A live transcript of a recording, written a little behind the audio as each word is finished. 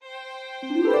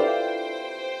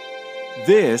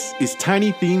This is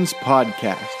Tiny Themes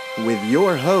Podcast with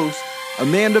your host,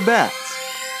 Amanda Batts.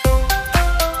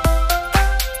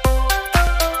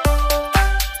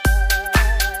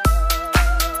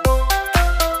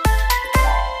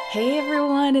 Hey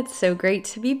everyone, it's so great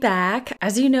to be back.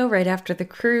 As you know, right after the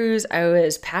cruise, I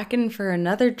was packing for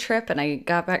another trip and I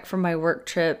got back from my work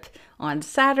trip on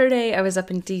Saturday. I was up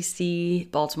in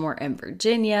DC, Baltimore, and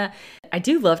Virginia. I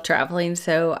do love traveling,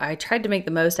 so I tried to make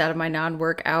the most out of my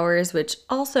non-work hours, which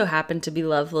also happened to be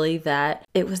lovely that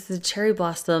it was the cherry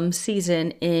blossom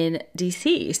season in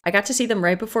DC. I got to see them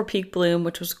right before peak bloom,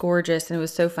 which was gorgeous, and it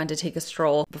was so fun to take a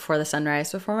stroll before the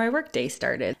sunrise before my work day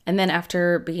started. And then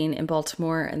after being in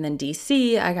Baltimore and then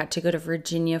DC, I got to go to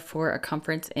Virginia for a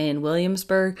conference in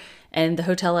Williamsburg. And the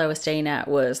hotel I was staying at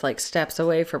was like steps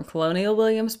away from Colonial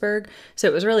Williamsburg. So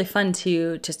it was really fun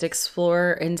to just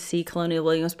explore and see Colonial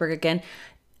Williamsburg again.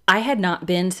 I had not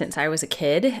been since I was a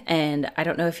kid, and I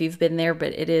don't know if you've been there,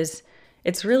 but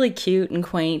it's really cute and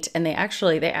quaint, and they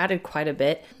added quite a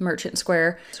bit. Merchant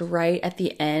Square is right at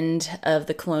the end of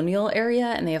the Colonial area,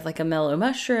 and they have like a Mellow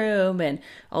Mushroom and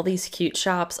all these cute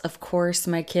shops. Of course,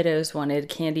 my kiddos wanted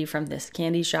candy from this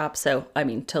candy shop,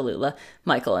 Tallulah,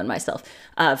 Michael, and myself.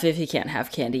 Vivi can't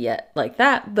have candy yet like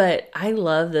that, but I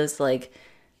love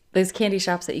those candy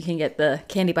shops that you can get the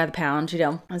candy by the pound,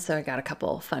 And so I got a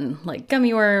couple fun like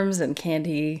gummy worms and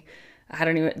candy.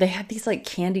 They had these like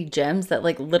candy gems that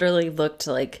like literally looked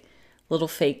like little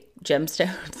fake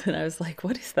gemstones. And I was like,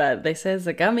 what is that? They said it's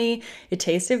a gummy. It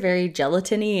tasted very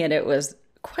gelatiny and it was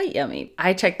quite yummy.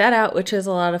 I checked that out, which was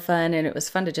a lot of fun. And it was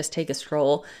fun to just take a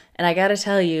stroll. And I got to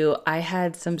tell you, I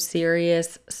had some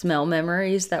serious smell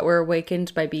memories that were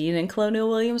awakened by being in Colonial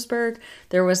Williamsburg.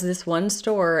 There was this one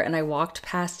store and I walked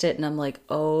past it and I'm like,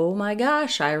 oh my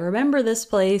gosh, I remember this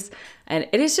place. And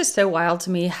it is just so wild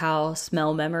to me how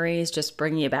smell memories just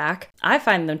bring you back. I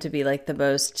find them to be like the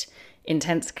most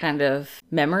intense kind of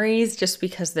memories just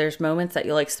because there's moments that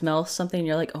you like smell something and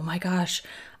you're like, oh my gosh,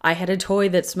 I had a toy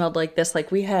that smelled like this.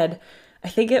 Like we had, I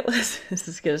think it was, this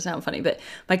is going to sound funny, but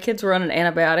my kids were on an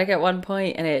antibiotic at one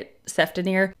point and it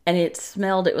Ceftonir, and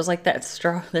it was like that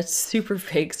super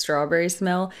fake strawberry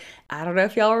smell. I don't know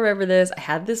if y'all remember this. I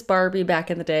had this Barbie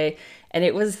back in the day and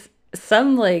it was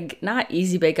some like not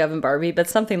Easy Bake Oven Barbie, but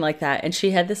something like that. And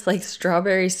she had this like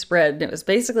strawberry spread and it was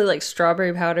basically like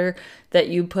strawberry powder that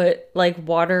you put like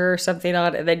water or something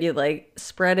on and then you like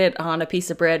spread it on a piece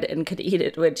of bread and could eat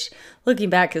it, which looking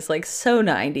back is like so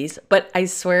 90s. But I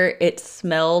swear it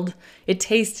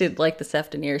tasted like the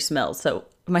Ceftonir smell. So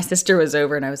my sister was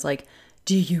over and I was like,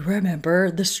 do you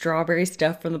remember the strawberry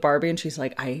stuff from the Barbie? And she's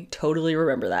like, I totally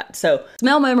remember that. So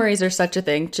smell memories are such a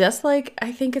thing. Just like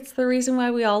I think it's the reason why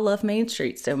we all love Main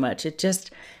Street so much. It just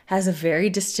has a very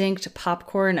distinct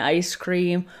popcorn, ice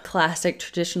cream, classic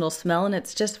traditional smell, and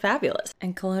it's just fabulous.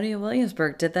 And Colonial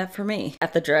Williamsburg did that for me.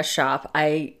 At the dress shop,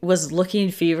 I was looking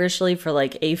feverishly for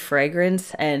like a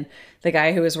fragrance, and the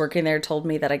guy who was working there told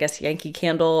me that I guess Yankee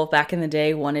Candle back in the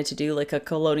day wanted to do like a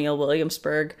Colonial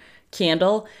Williamsburg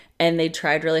candle, and they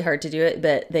tried really hard to do it,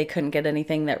 but they couldn't get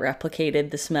anything that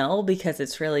replicated the smell because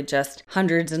it's really just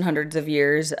hundreds and hundreds of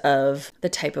years of the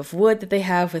type of wood that they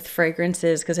have with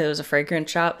fragrances, because it was a fragrance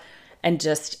shop, and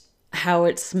just how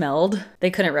it smelled.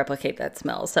 They couldn't replicate that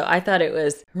smell. So I thought it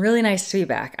was really nice to be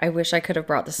back. I wish I could have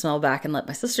brought the smell back and let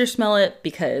my sister smell it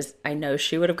because I know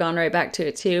she would have gone right back to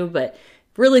it too, but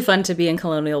really fun to be in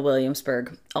Colonial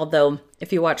Williamsburg. Although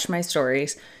if you watch my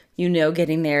stories, you know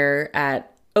getting there at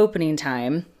opening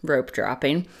time, rope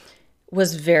dropping,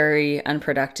 was very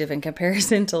unproductive in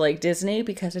comparison to like Disney,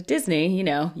 because at Disney,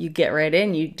 you get right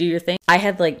in, you do your thing. I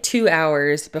had like 2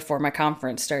 hours before my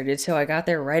conference started, so I got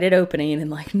there right at opening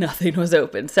and like nothing was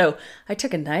open. So I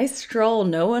took a nice stroll,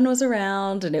 no one was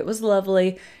around, and it was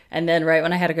lovely. And then right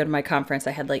when I had to go to my conference,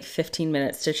 I had like 15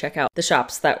 minutes to check out the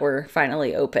shops that were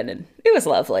finally open, and it was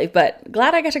lovely. But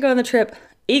glad I got to go on the trip,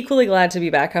 equally glad to be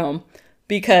back home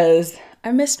because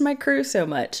I missed my crew so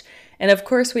much. And of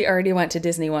course, we already went to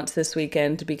Disney once this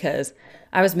weekend because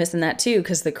I was missing that too,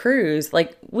 because the cruise,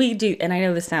 like we do, and I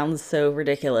know this sounds so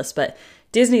ridiculous, but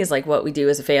Disney is like what we do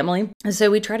as a family. And so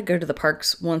we try to go to the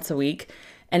parks once a week.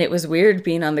 And it was weird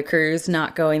being on the cruise,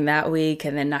 not going that week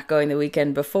and then not going the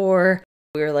weekend before.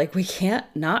 We were like, we can't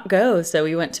not go. So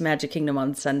we went to Magic Kingdom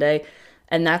on Sunday.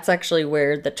 And that's actually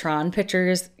where the Tron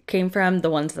pictures came from, the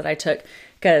ones that I took.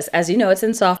 Because as you know, it's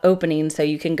in soft opening, so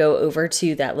you can go over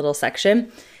to that little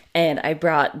section. And I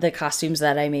brought the costumes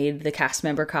that I made, the cast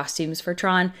member costumes for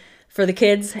Tron, for the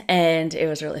kids. And it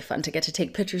was really fun to get to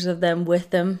take pictures of them with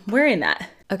them wearing that.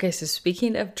 Okay, so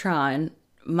speaking of Tron,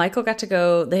 Michael got to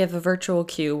go, they have a virtual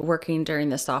queue working during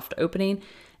the soft opening.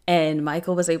 And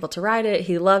Michael was able to ride it.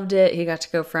 He loved it. He got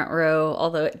to go front row,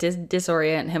 although it did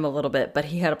disorient him a little bit, but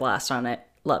he had a blast on it.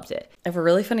 Loved it. I have a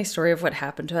really funny story of what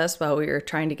happened to us while we were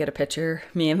trying to get a picture,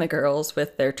 me and the girls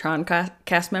with their Tron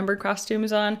cast member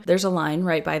costumes on. There's a line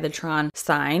right by the Tron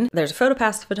sign. There's a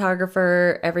PhotoPass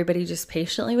photographer. Everybody just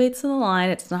patiently waits in the line.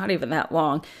 It's not even that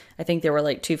long. I think there were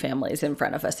like 2 families in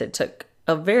front of us. It took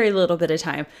a very little bit of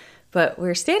time. But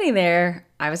we're standing there.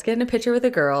 I was getting a picture with the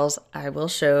girls. I will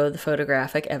show the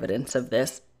photographic evidence of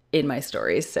this in my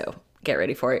stories, so get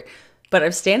ready for it. But I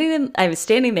was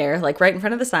standing there, like right in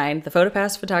front of the sign. The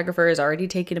PhotoPass photographer is already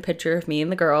taking a picture of me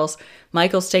and the girls.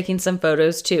 Michael's taking some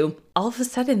photos too. All of a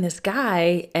sudden, this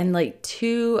guy and like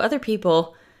 2 other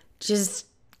people just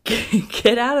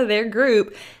get out of their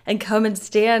group and come and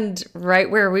stand right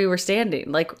where we were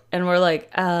standing. And we're like,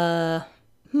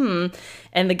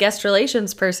 And the guest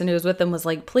relations person who was with them was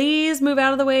like, please move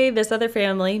out of the way. This other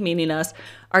family, meaning us,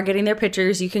 are getting their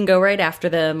pictures. You can go right after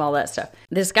them, all that stuff.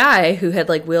 This guy who had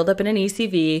like wheeled up in an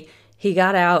ECV, he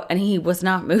got out and he was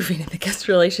not moving. And the guest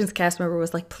relations cast member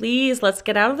was like, please, let's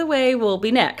get out of the way. We'll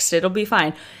be next. It'll be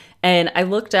fine. And I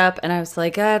looked up and I was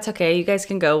like, it's okay. You guys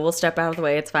can go. We'll step out of the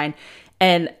way. It's fine.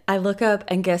 And I look up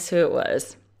and guess who it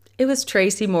was? It was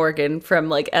Tracy Morgan from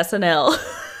like SNL.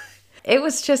 It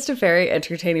was just a very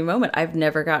entertaining moment. I've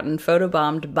never gotten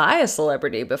photobombed by a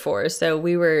celebrity before, so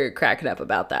we were cracking up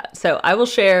about that. So I will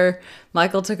share,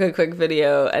 Michael took a quick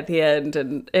video at the end,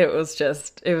 and it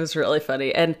was really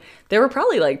funny. And there were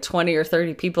probably like 20 or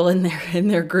 30 people in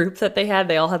their group that they had.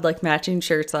 They all had like matching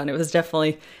shirts on. It was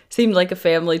seemed like a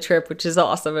family trip, which is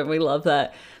awesome, and we love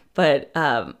that. But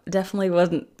definitely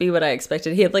wasn't what I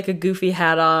expected. He had like a goofy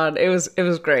hat on. It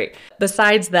was great.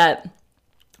 Besides that,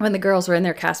 when the girls were in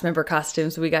their cast member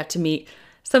costumes, we got to meet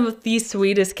some of the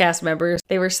sweetest cast members.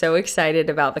 They were so excited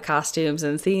about the costumes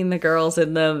and seeing the girls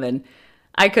in them. And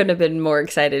I couldn't have been more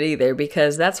excited either,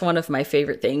 because that's one of my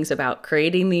favorite things about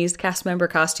creating these cast member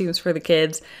costumes for the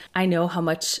kids. I know how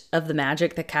much of the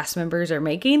magic the cast members are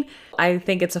making. I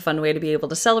think it's a fun way to be able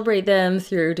to celebrate them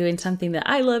through doing something that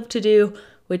I love to do,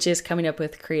 which is coming up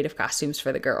with creative costumes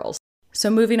for the girls. So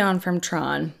moving on from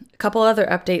Tron, a couple other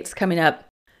updates coming up.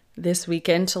 This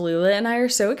weekend, Tallulah and I are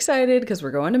so excited because we're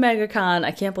going to MegaCon.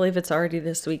 I can't believe it's already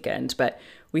this weekend, but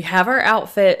we have our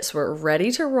outfits. We're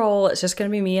ready to roll. It's just going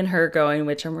to be me and her going,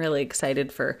 which I'm really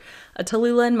excited for a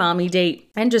Tallulah and mommy date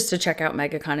and just to check out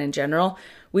MegaCon in general.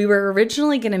 We were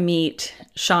originally going to meet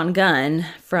Sean Gunn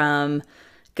from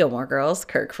Gilmore Girls,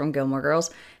 Kirk from Gilmore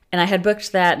Girls, and I had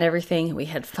booked that and everything. We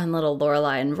had fun little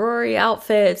Lorelai and Rory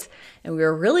outfits, and we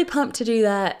were really pumped to do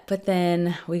that. But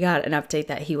then we got an update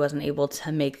that he wasn't able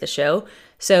to make the show.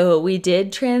 So we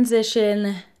did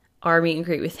transition our meet and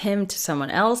greet with him to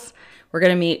someone else. We're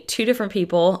going to meet 2 different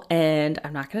people, and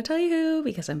I'm not going to tell you who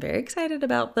because I'm very excited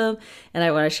about them, and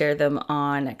I want to share them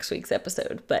on next week's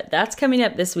episode. But that's coming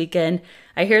up this weekend.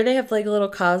 I hear they have like a little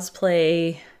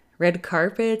cosplay red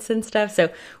carpets and stuff.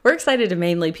 So we're excited to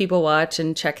mainly people watch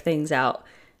and check things out.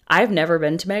 I've never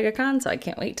been to MegaCon, so I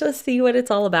can't wait to see what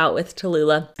it's all about with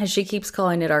Tallulah. As she keeps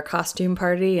calling it our costume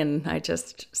party, and I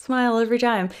just smile every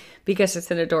time because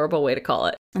it's an adorable way to call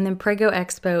it. And then Prego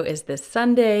Expo is this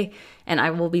Sunday, and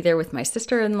I will be there with my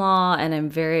sister-in-law, and I'm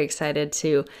very excited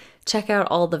to check out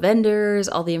all the vendors,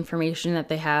 all the information that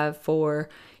they have for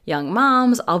young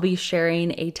moms. I'll be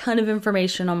sharing a ton of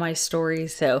information on my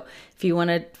stories, so if you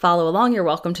want to follow along, you're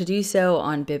welcome to do so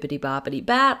on Bibbidi Bobbidi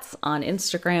Bats on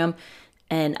Instagram.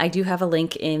 And I do have a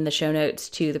link in the show notes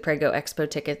to the Prego Expo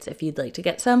tickets if you'd like to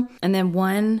get some. And then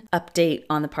one update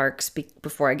on the parks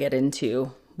before I get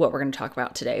into what we're going to talk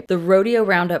about today. The Rodeo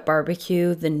Roundup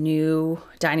Barbecue, the new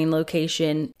dining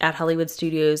location at Hollywood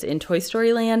Studios in Toy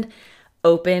Story Land,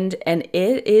 opened, and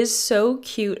it is so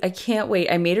cute. I can't wait.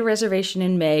 I made a reservation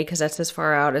in May because that's as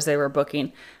far out as they were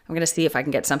booking. I'm going to see if I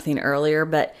can get something earlier,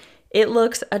 but it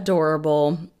looks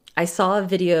adorable. I saw a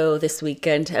video this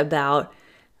weekend about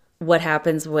what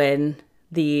happens when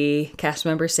the cast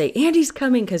members say, Andy's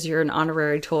coming, because you're an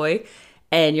honorary toy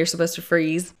and you're supposed to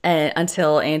freeze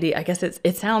until Andy, I guess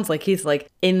it sounds like he's like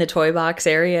in the toy box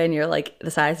area and you're like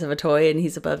the size of a toy and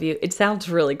he's above you. It sounds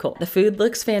really cool. The food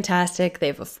looks fantastic. They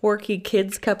have a Forky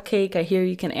Kids cupcake. I hear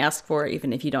you can ask for it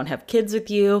even if you don't have kids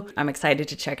with you. I'm excited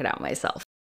to check it out myself.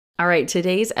 All right,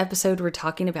 today's episode, we're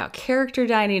talking about character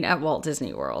dining at Walt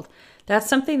Disney World. That's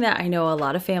something that I know a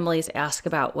lot of families ask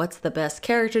about. What's the best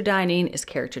character dining? Is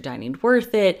character dining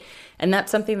worth it? And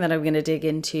that's something that I'm going to dig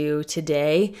into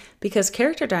today because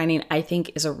character dining, I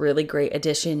think, is a really great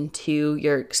addition to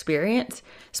your experience,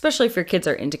 especially if your kids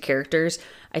are into characters.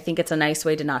 I think it's a nice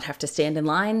way to not have to stand in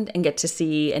line and get to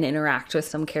see and interact with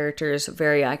some characters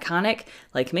very iconic,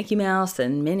 like Mickey Mouse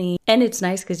and Minnie. And it's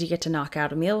nice because you get to knock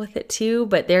out a meal with it too,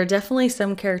 but there are definitely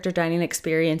some character dining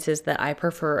experiences that I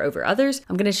prefer over others.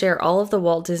 I'm going to share all of the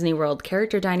Walt Disney World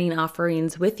character dining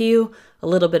offerings with you, a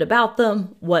little bit about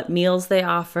them, what meals they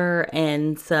offer,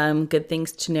 and some good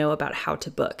things to know about how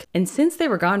to book. And since they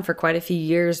were gone for quite a few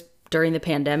years during the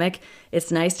pandemic,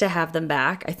 it's nice to have them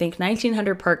back. I think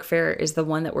 1900 Park Fair is the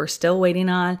one that we're still waiting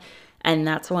on. And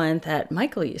that's one that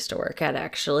Michael used to work at,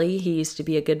 actually. He used to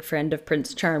be a good friend of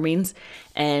Prince Charming's,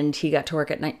 and he got to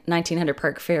work at 1900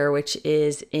 Park Fair, which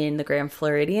is in the Grand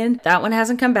Floridian. That one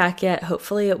hasn't come back yet.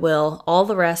 Hopefully it will. All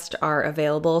the rest are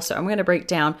available. So I'm going to break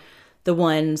down the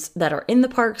ones that are in the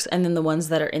parks and then the ones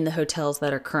that are in the hotels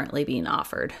that are currently being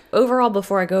offered. Overall,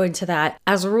 before I go into that,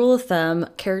 as a rule of thumb,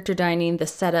 character dining, the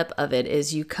setup of it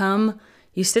is you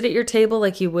sit at your table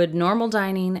like you would normal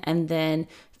dining, and then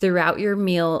throughout your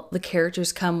meal, the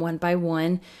characters come one by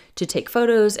one to take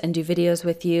photos and do videos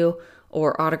with you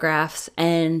or autographs,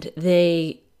 and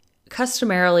they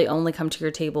customarily only come to your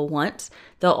table once.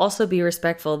 They'll also be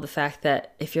respectful of the fact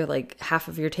that if you're like half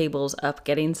of your table's up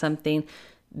getting something,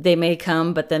 they may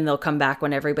come, but then they'll come back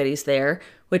when everybody's there,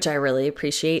 which I really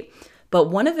appreciate. But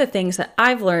one of the things that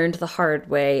I've learned the hard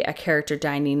way at character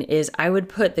dining is I would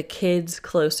put the kids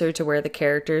closer to where the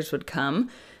characters would come,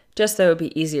 just so it would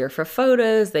be easier for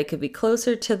photos. They could be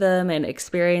closer to them and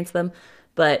experience them.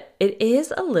 But it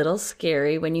is a little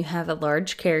scary when you have a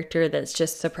large character that's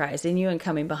just surprising you and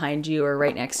coming behind you or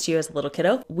right next to you as a little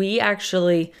kiddo. We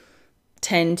actually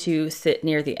tend to sit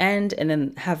near the end and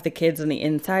then have the kids on the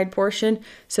inside portion.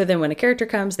 So then when a character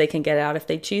comes, they can get out if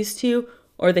they choose to,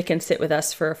 or they can sit with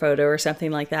us for a photo or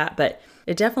something like that. But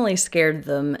it definitely scared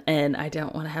them, and I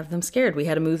don't want to have them scared. We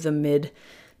had to move them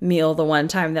mid-meal the one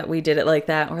time that we did it like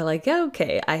that. We're like,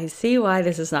 okay, I see why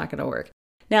this is not going to work.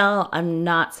 Now, I'm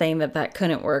not saying that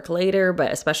couldn't work later,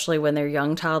 but especially when they're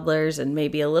young toddlers and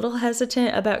maybe a little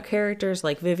hesitant about characters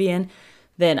like Vivian,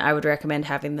 then I would recommend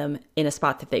having them in a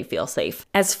spot that they feel safe.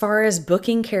 As far as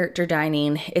booking character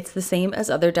dining, it's the same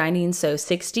as other dining, so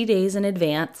 60 days in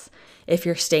advance. If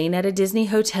you're staying at a Disney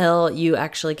hotel, you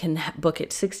actually can book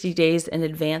it 60 days in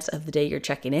advance of the day you're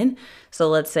checking in. So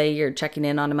let's say you're checking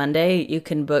in on a Monday, you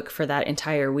can book for that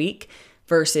entire week,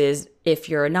 versus if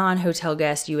you're a non-hotel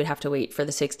guest, you would have to wait for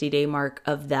the 60-day mark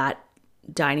of that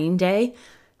dining day.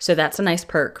 So that's a nice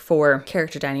perk for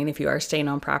character dining if you are staying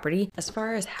on property. As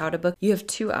far as how to book, you have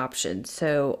two options.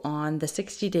 So on the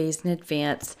 60 days in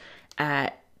advance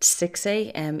at 6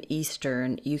 a.m.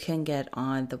 Eastern, you can get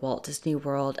on the Walt Disney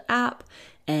World app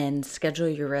and schedule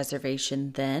your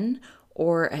reservation then.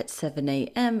 Or at 7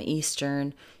 a.m.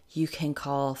 Eastern, you can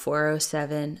call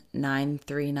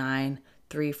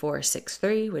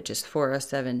 407-939-3463, which is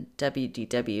 407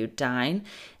 WDW Dine,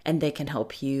 and they can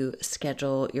help you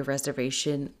schedule your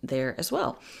reservation there as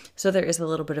well. So there is a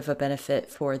little bit of a benefit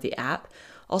for the app.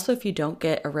 Also, if you don't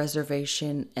get a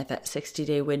reservation at that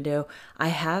 60-day window, I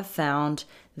have found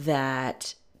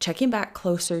that checking back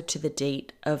closer to the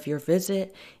date of your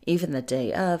visit, even the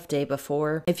day of, day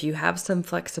before, if you have some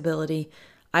flexibility,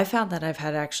 I found that I've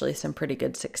had actually some pretty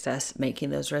good success making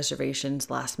those reservations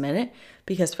last minute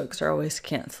because folks are always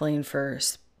canceling for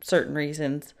certain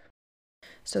reasons.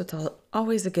 So it's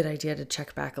always a good idea to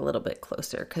check back a little bit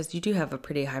closer because you do have a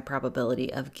pretty high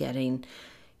probability of getting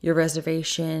your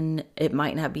reservation. It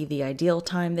might not be the ideal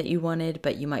time that you wanted,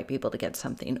 but you might be able to get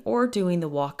something, or doing the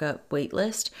walk-up wait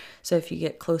list. So if you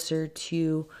get closer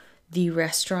to the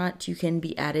restaurant, you can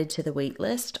be added to the wait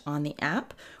list on the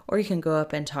app, or you can go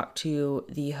up and talk to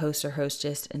the host or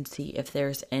hostess and see if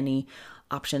there's any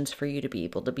options for you to be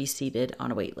able to be seated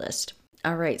on a wait list.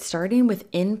 All right, starting with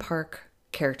in-park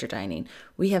character dining,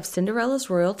 we have Cinderella's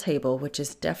Royal Table, which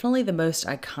is definitely the most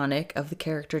iconic of the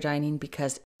character dining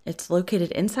because it's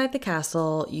located inside the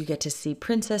castle. You get to see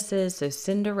princesses, so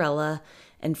Cinderella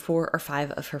and 4 or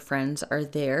 5 of her friends are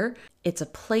there. It's a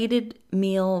plated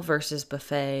meal versus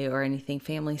buffet or anything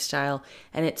family style,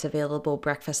 and it's available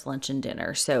breakfast, lunch, and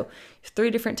dinner. So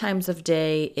 3 different times of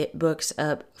day. It books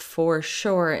up for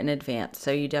sure in advance,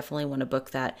 so you definitely want to book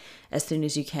that as soon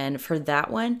as you can. For that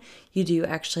one, you do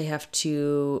actually have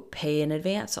to pay in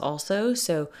advance also,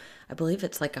 so I believe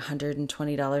it's like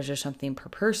 $120 or something per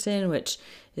person, which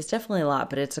is definitely a lot,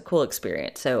 but it's a cool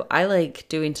experience. So I like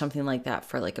doing something like that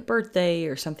for like a birthday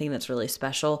or something that's really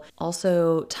special.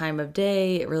 Also, time of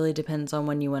day, it really depends on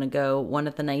when you want to go. One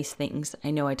of the nice things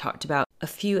I know I talked about a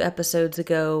few episodes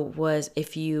ago was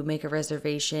if you make a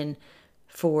reservation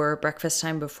for breakfast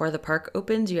time before the park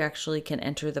opens. You actually can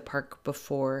enter the park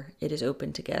before it is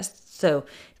open to guests. So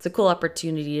it's a cool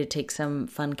opportunity to take some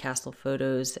fun castle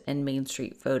photos and Main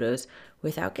Street photos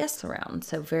without guests around.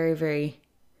 So very, very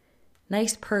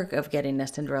nice perk of getting a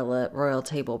Cinderella Royal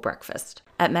Table breakfast.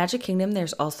 At Magic Kingdom,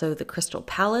 there's also the Crystal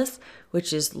Palace,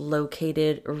 which is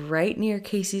located right near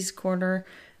Casey's Corner,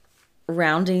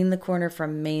 rounding the corner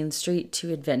from Main Street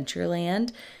to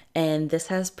Adventureland. And this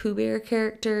has Pooh Bear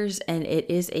characters, and it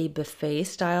is a buffet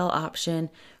style option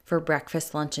for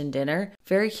breakfast, lunch, and dinner.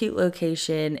 Very cute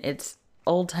location. It's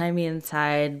old timey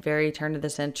inside, very turn of the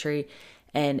century,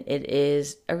 and it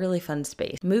is a really fun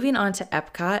space. Moving on to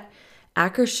Epcot,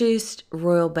 Akershus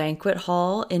Royal Banquet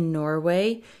Hall in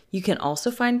Norway. You can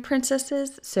also find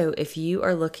princesses. So if you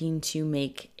are looking to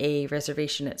make a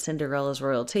reservation at Cinderella's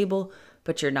Royal Table,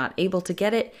 but you're not able to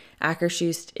get it,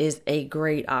 Akershus is a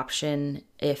great option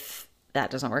if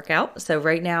that doesn't work out. So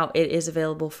right now it is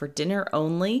available for dinner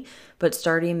only, but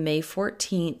starting May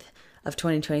 14th of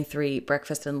 2023,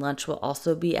 breakfast and lunch will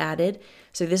also be added.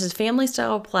 So this is family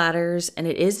style platters, and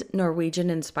it is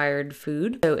Norwegian inspired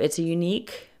food. So it's a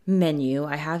unique menu.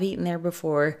 I have eaten there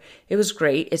before. It was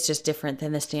great. It's just different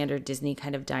than the standard Disney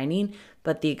kind of dining,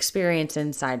 but the experience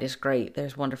inside is great.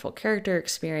 There's wonderful character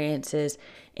experiences,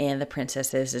 and the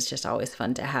princesses is just always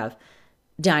fun to have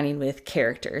dining with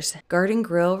characters. Garden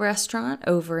Grill restaurant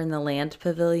over in the Land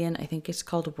Pavilion. I think it's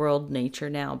called World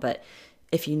Nature now, but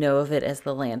if you know of it as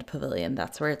the Land Pavilion,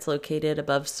 that's where it's located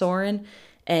above Soarin'.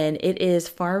 And it is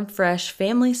farm fresh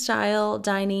family style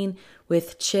dining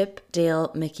with Chip,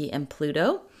 Dale, Mickey, and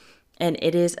Pluto. And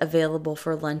it is available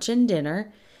for lunch and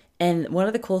dinner. And one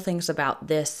of the cool things about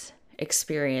this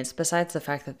experience, besides the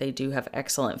fact that they do have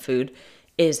excellent food,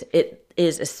 is it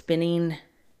is a spinning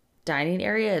dining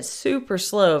area. It's super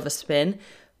slow of a spin,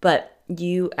 but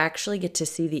you actually get to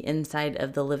see the inside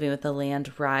of the Living with the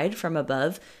Land ride from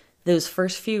above. Those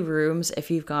first few rooms,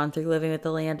 if you've gone through Living with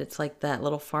the Land, it's like that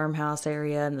little farmhouse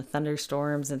area and the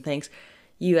thunderstorms and things.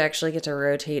 You actually get to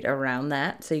rotate around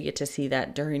that, so you get to see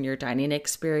that during your dining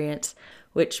experience,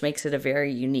 which makes it a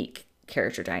very unique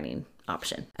character dining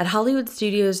option. At Hollywood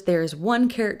Studios, there is one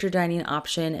character dining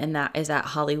option, and that is at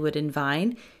Hollywood and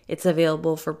Vine. It's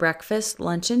available for breakfast,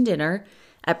 lunch, and dinner.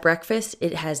 At breakfast,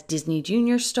 it has Disney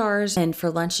Junior stars, and for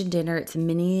lunch and dinner, it's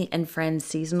Minnie and Friends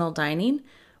seasonal dining.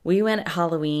 We went at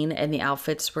Halloween, and the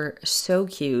outfits were so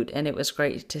cute, and it was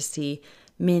great to see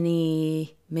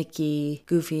Minnie, Mickey,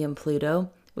 Goofy, and Pluto.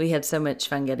 We had so much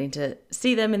fun getting to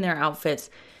see them in their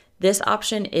outfits. This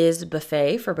option is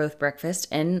buffet for both breakfast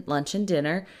and lunch and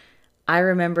dinner. I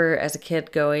remember as a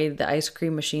kid going, the ice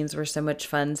cream machines were so much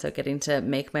fun, so getting to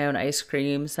make my own ice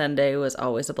cream Sunday was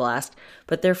always a blast.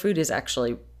 But their food is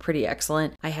actually pretty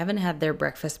excellent. I haven't had their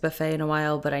breakfast buffet in a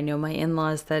while, but I know my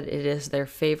in-laws said it is their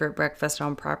favorite breakfast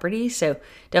on property, so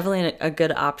definitely a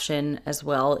good option as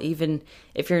well, even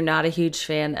if you're not a huge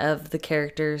fan of the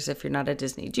characters, if you're not a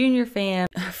Disney Junior fan.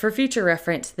 For future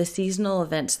reference, the seasonal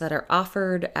events that are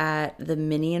offered at the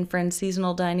Minnie and Friends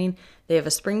seasonal dining, they have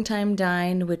a springtime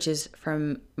dine, which is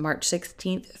from March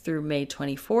 16th through May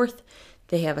 24th.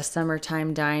 They have a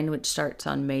summertime dine, which starts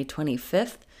on May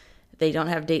 25th. They don't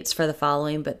have dates for the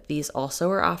following, but these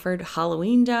also are offered.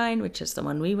 Halloween Dine, which is the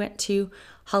one we went to,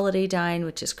 Holiday Dine,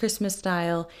 which is Christmas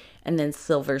style, and then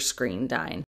Silver Screen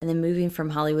Dine. And then moving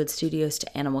from Hollywood Studios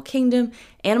to Animal Kingdom.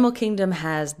 Animal Kingdom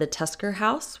has the Tusker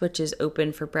House, which is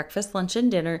open for breakfast, lunch,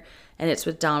 and dinner, and it's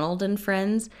with Donald and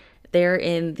friends. They're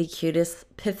in the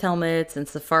cutest pith helmets and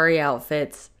safari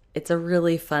outfits. It's a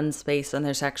really fun space, and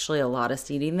there's actually a lot of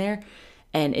seating there.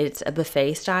 And it's a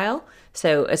buffet style.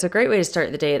 So it's a great way to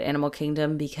start the day at Animal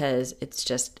Kingdom because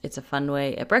it's a fun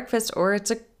way at breakfast, or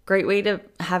it's a great way to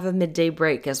have a midday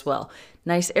break as well.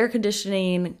 Nice air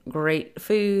conditioning, great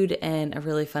food, and a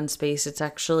really fun space. It's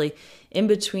actually in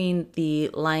between the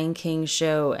Lion King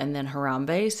show and then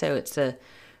Harambe. So it's a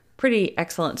pretty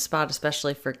excellent spot,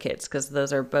 especially for kids, because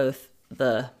those are both,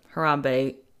 the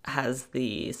Harambe has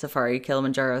the safari,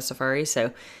 Kilimanjaro safari.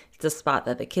 So it's a spot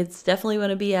that the kids definitely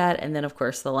want to be at. And then, of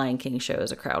course, the Lion King show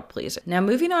is a crowd pleaser. Now,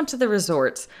 moving on to the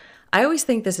resorts. I always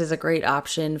think this is a great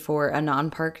option for a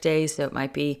non-park day. So it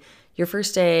might be your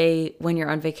first day when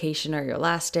you're on vacation or your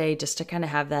last day, just to kind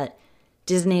of have that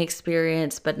Disney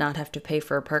experience, but not have to pay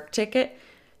for a park ticket.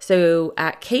 So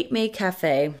at Cape May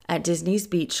Cafe at Disney's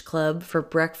Beach Club, for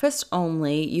breakfast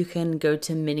only, you can go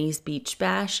to Minnie's Beach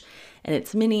Bash. And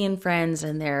it's Minnie and friends,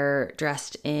 and they're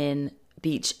dressed in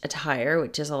beach attire,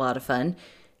 which is a lot of fun.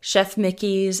 Chef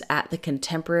Mickey's at the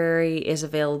Contemporary is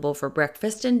available for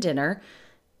breakfast and dinner.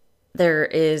 There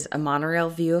is a monorail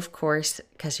view, of course,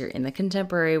 because you're in the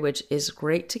Contemporary, which is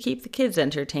great to keep the kids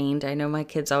entertained. I know my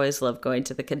kids always love going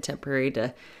to the Contemporary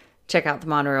to check out the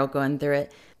monorail going through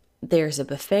it. There's a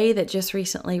buffet that just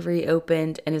recently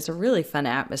reopened, and it's a really fun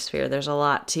atmosphere. There's a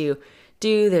lot to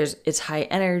do. It's high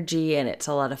energy, and it's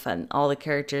a lot of fun. All the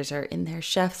characters are in their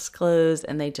chef's clothes,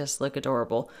 and they just look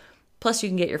adorable. Plus, you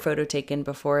can get your photo taken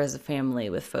before as a family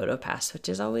with PhotoPass, which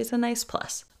is always a nice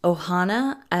plus.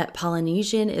 Ohana at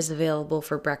Polynesian is available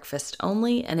for breakfast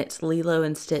only, and it's Lilo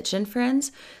and Stitch and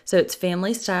Friends. So it's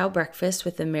family-style breakfast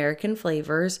with American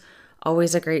flavors.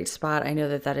 Always a great spot. I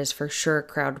know that is for sure a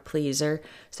crowd pleaser.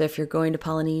 So if you're going to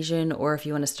Polynesian or if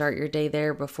you want to start your day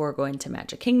there before going to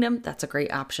Magic Kingdom, that's a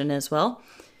great option as well.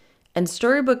 And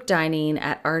Storybook Dining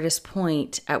at Artist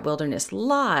Point at Wilderness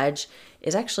Lodge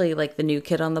is actually like the new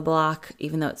kid on the block,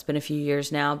 even though it's been a few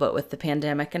years now, but with the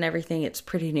pandemic and everything, it's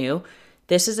pretty new.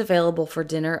 This is available for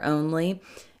dinner only,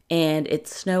 and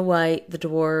it's Snow White, the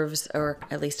dwarves, or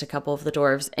at least a couple of the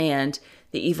dwarves, and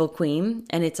the Evil Queen,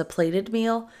 and it's a plated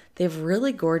meal. They have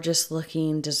really gorgeous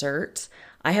looking desserts.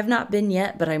 I have not been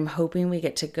yet, but I'm hoping we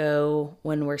get to go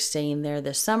when we're staying there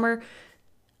this summer.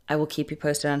 I will keep you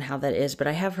posted on how that is, but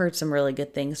I have heard some really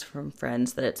good things from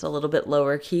friends that it's a little bit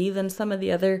lower key than some of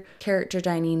the other character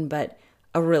dining, but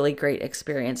a really great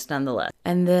experience nonetheless.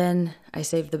 And then I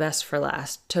saved the best for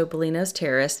last, Topolino's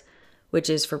Terrace, which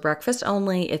is for breakfast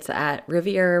only. It's at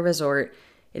Riviera Resort.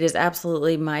 It is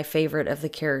absolutely my favorite of the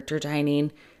character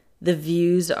dining. The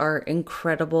views are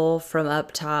incredible from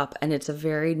up top, and it's a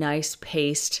very nice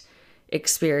paced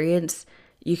experience.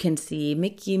 You can see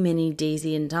Mickey, Minnie,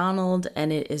 Daisy, and Donald,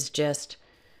 and it is just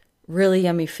really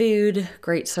yummy food,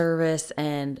 great service,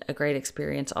 and a great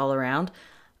experience all around.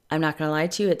 I'm not going to lie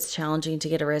to you, it's challenging to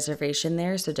get a reservation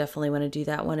there, so definitely want to do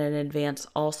that one in advance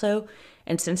also.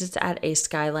 And since it's at a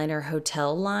Skyliner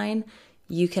hotel line,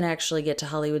 you can actually get to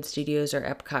Hollywood Studios or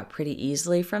Epcot pretty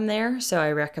easily from there, so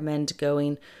I recommend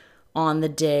going on the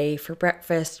day for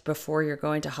breakfast before you're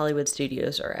going to Hollywood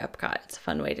Studios or Epcot. It's a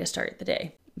fun way to start the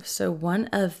day. So one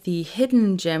of the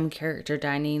hidden gem character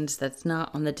dinings that's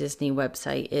not on the Disney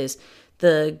website is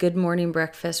the Good Morning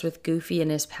Breakfast with Goofy and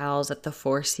his pals at the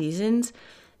Four Seasons.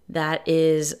 That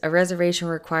is a reservation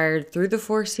required through the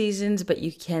Four Seasons, but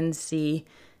you can see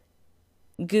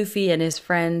Goofy and his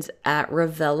friends at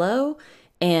Ravello,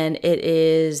 and it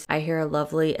is, I hear, a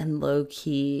lovely and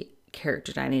low-key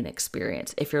character dining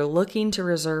experience. If you're looking to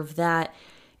reserve that,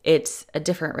 it's a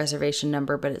different reservation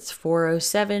number, but it's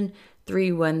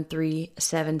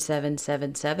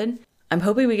 407-313-7777. I'm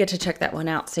hoping we get to check that one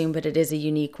out soon, but it is a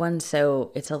unique one,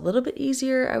 so it's a little bit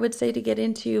easier, I would say, to get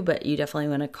into, but you definitely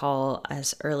want to call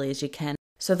as early as you can.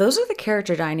 So those are the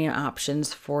character dining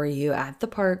options for you at the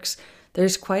parks.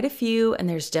 There's quite a few, and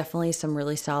there's definitely some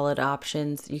really solid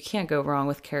options. You can't go wrong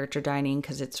with character dining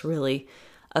because it's really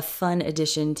a fun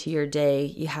addition to your day.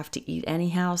 You have to eat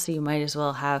anyhow, so you might as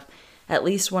well have at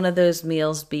least one of those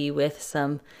meals be with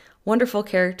some wonderful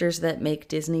characters that make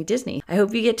Disney Disney. I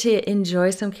hope you get to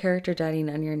enjoy some character dining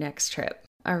on your next trip.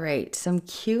 All right, some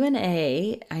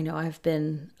Q&A. I know I've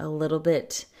been a little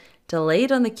bit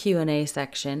delayed on the Q&A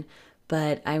section,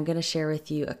 but I'm going to share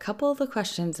with you a couple of the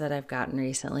questions that I've gotten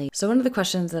recently. So one of the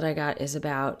questions that I got is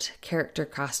about character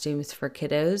costumes for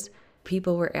kiddos.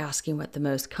 People were asking what the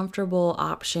most comfortable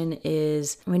option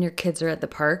is when your kids are at the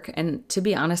park. And to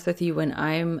be honest with you, when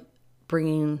I'm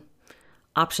bringing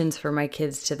options for my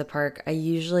kids to the park, I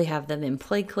usually have them in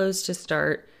play clothes to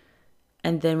start.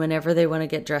 And then whenever they want to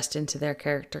get dressed into their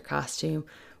character costume,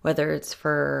 whether it's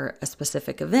for a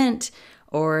specific event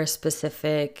or a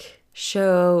specific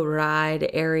show, ride,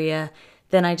 area,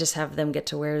 then I just have them get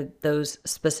to wear those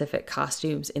specific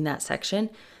costumes in that section.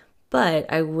 But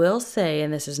I will say,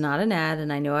 and this is not an ad,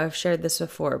 and I know I've shared this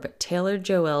before, but Tailored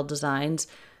Joelle Designs,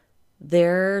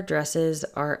 their dresses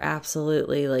are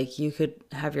absolutely like you could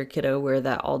have your kiddo wear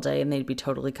that all day and they'd be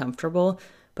totally comfortable,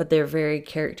 but they're very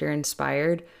character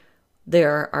inspired.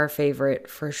 They're our favorite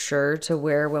for sure to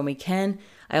wear when we can.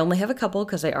 I only have a couple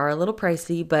because they are a little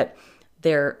pricey, but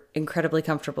they're incredibly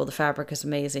comfortable. The fabric is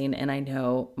amazing, and I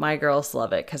know my girls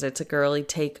love it because it's a girly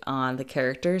take on the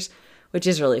characters, which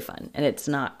is really fun. And it's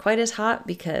not quite as hot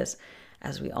because,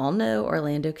 as we all know,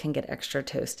 Orlando can get extra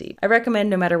toasty. I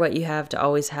recommend, no matter what you have, to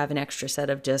always have an extra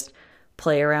set of just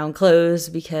play around clothes,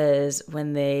 because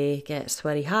when they get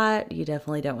sweaty hot, you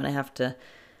definitely don't want to have to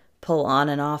pull on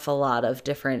and off a lot of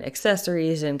different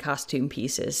accessories and costume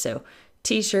pieces. So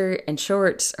t-shirt and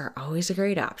shorts are always a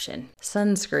great option.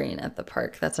 Sunscreen at the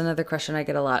park. That's another question I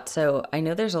get a lot. So I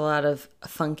know there's a lot of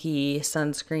funky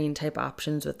sunscreen type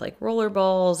options with like roller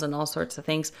balls and all sorts of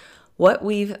things. What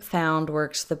we've found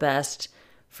works the best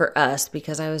for us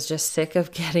because I was just sick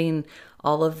of getting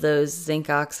all of those zinc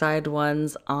oxide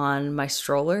ones on my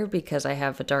stroller because I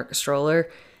have a dark stroller,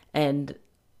 and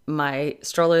my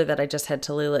stroller that I just had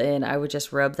Tallulah in, I would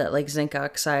just rub that like zinc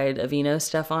oxide Aveeno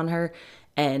stuff on her,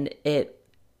 and it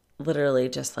literally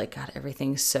just like got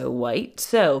everything so white.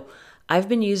 So I've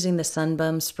been using the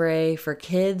Sunbum spray for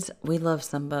kids. We love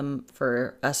Sunbum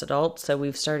for us adults, so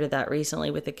we've started that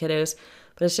recently with the kiddos,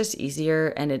 but it's just easier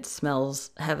and it smells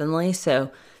heavenly.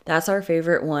 So that's our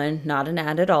favorite one. Not an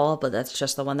ad at all, but that's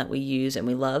just the one that we use and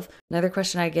we love. Another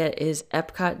question I get is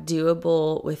Epcot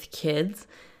doable with kids?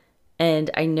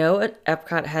 And I know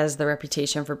Epcot has the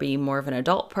reputation for being more of an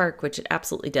adult park, which it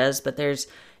absolutely does, but there's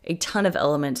a ton of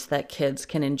elements that kids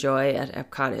can enjoy at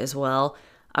Epcot as well.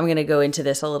 I'm going to go into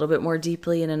this a little bit more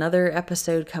deeply in another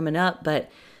episode coming up, but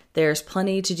there's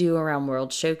plenty to do around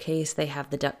World Showcase. They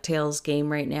have the DuckTales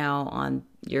game right now on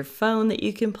your phone that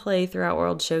you can play throughout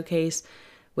World Showcase,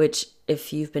 which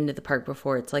if you've been to the park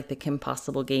before, it's like the Kim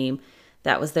Possible game.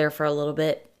 That was there for a little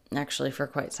bit, actually for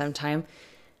quite some time.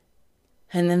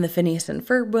 And then the Phineas and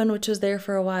Ferb one, which was there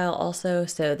for a while also.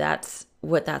 So that's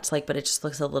what that's like, but it just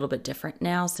looks a little bit different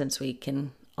now since we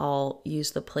can all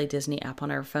use the Play Disney app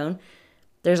on our phone.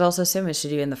 There's also so much to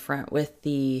do in the front with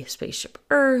the Spaceship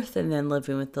Earth and then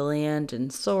Living with the Land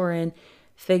and Soarin',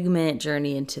 Figment,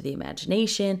 Journey into the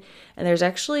Imagination. And there's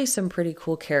actually some pretty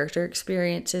cool character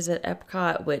experiences at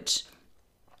Epcot, which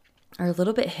are a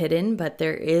little bit hidden, but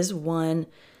there is one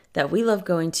that we love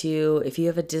going to. If you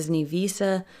have a Disney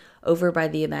Visa, over by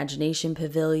the Imagination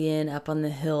Pavilion up on the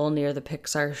hill near the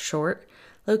Pixar Short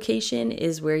location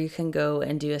is where you can go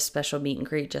and do a special meet and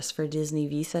greet just for Disney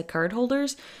Visa card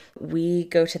holders. We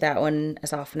go to that one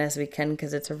as often as we can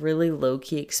because it's a really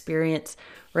low-key experience.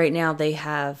 Right now they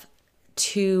have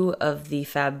 2 of the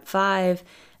Fab Five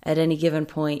at any given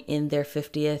point in their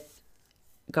 50th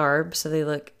garb, so they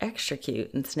look extra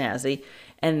cute and snazzy.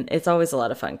 And it's always a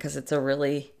lot of fun because it's a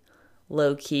really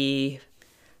low-key,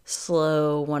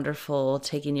 slow, wonderful,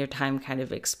 taking your time kind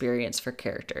of experience for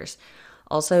characters.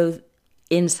 Also,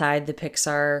 inside the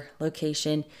Pixar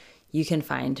location, you can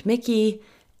find Mickey,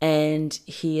 and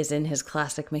he is in his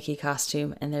classic Mickey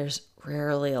costume, and there's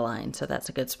rarely a line, so that's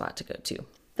a good spot to go to.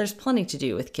 There's plenty to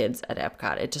do with kids at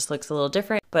Epcot. It just looks a little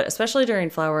different, but especially during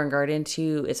Flower and Garden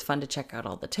too, it's fun to check out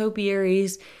all the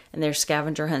topiaries, and there's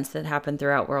scavenger hunts that happen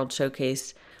throughout World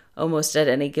Showcase almost at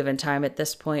any given time at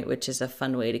this point, which is a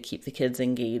fun way to keep the kids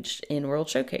engaged in World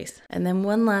Showcase. And then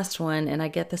one last one, and I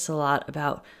get this a lot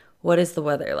about what is the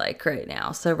weather like right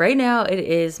now. So right now it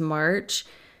is March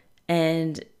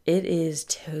and it is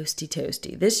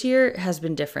toasty. This year has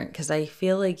been different because I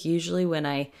feel like usually when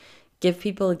I give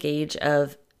people a gauge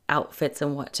of outfits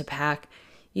and what to pack,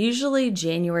 usually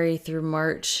January through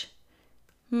March,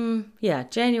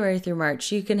 January through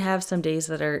March, you can have some days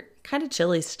that are kind of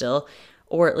chilly still,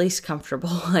 or at least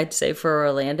comfortable, I'd say, for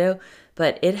Orlando.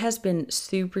 But it has been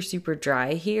super, super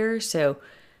dry here,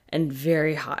 and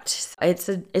very hot. It's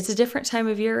a different time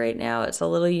of year right now. It's a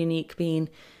little unique being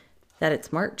that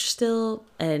it's March still,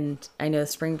 and I know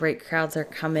spring break crowds are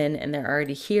coming and they're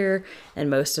already here, and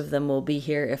most of them will be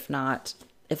here. If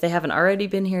they haven't already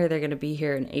been here, they're going to be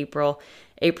here in April.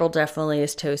 April definitely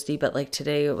is toasty, but like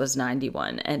today it was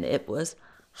 91 and it was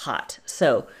hot.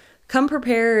 So come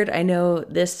prepared. I know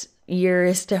this year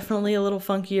is definitely a little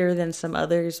funkier than some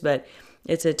others, but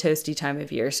it's a toasty time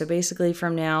of year. So basically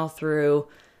from now through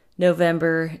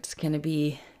November, it's going to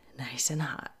be nice and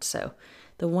hot. So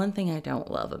the one thing I don't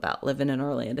love about living in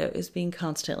Orlando is being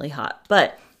constantly hot,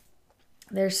 but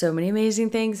there's so many amazing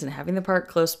things, and having the park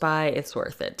close by, it's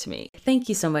worth it to me. Thank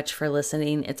you so much for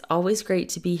listening. It's always great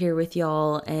to be here with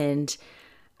y'all, and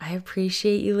I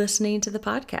appreciate you listening to the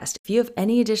podcast. If you have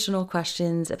any additional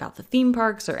questions about the theme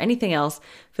parks or anything else,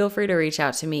 feel free to reach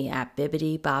out to me at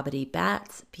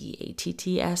BibbidiBobbidi-Batts,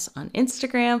 BATTS on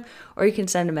Instagram, or you can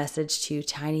send a message to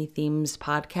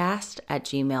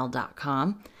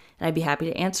tinythemespodcast@gmail.com. and I'd be happy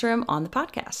to answer them on the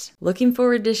podcast. Looking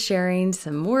forward to sharing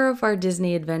some more of our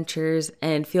Disney adventures,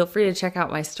 and feel free to check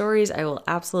out my stories. I will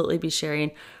absolutely be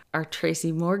sharing our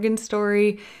Tracy Morgan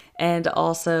story and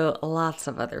also lots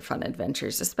of other fun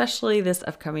adventures, especially this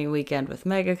upcoming weekend with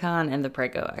MegaCon and the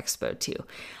Prego Expo too.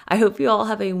 I hope you all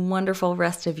have a wonderful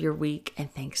rest of your week,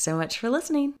 and thanks so much for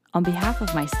listening. On behalf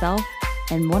of myself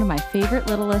and one of my favorite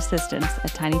little assistants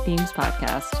at Tiny Themes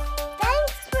Podcast,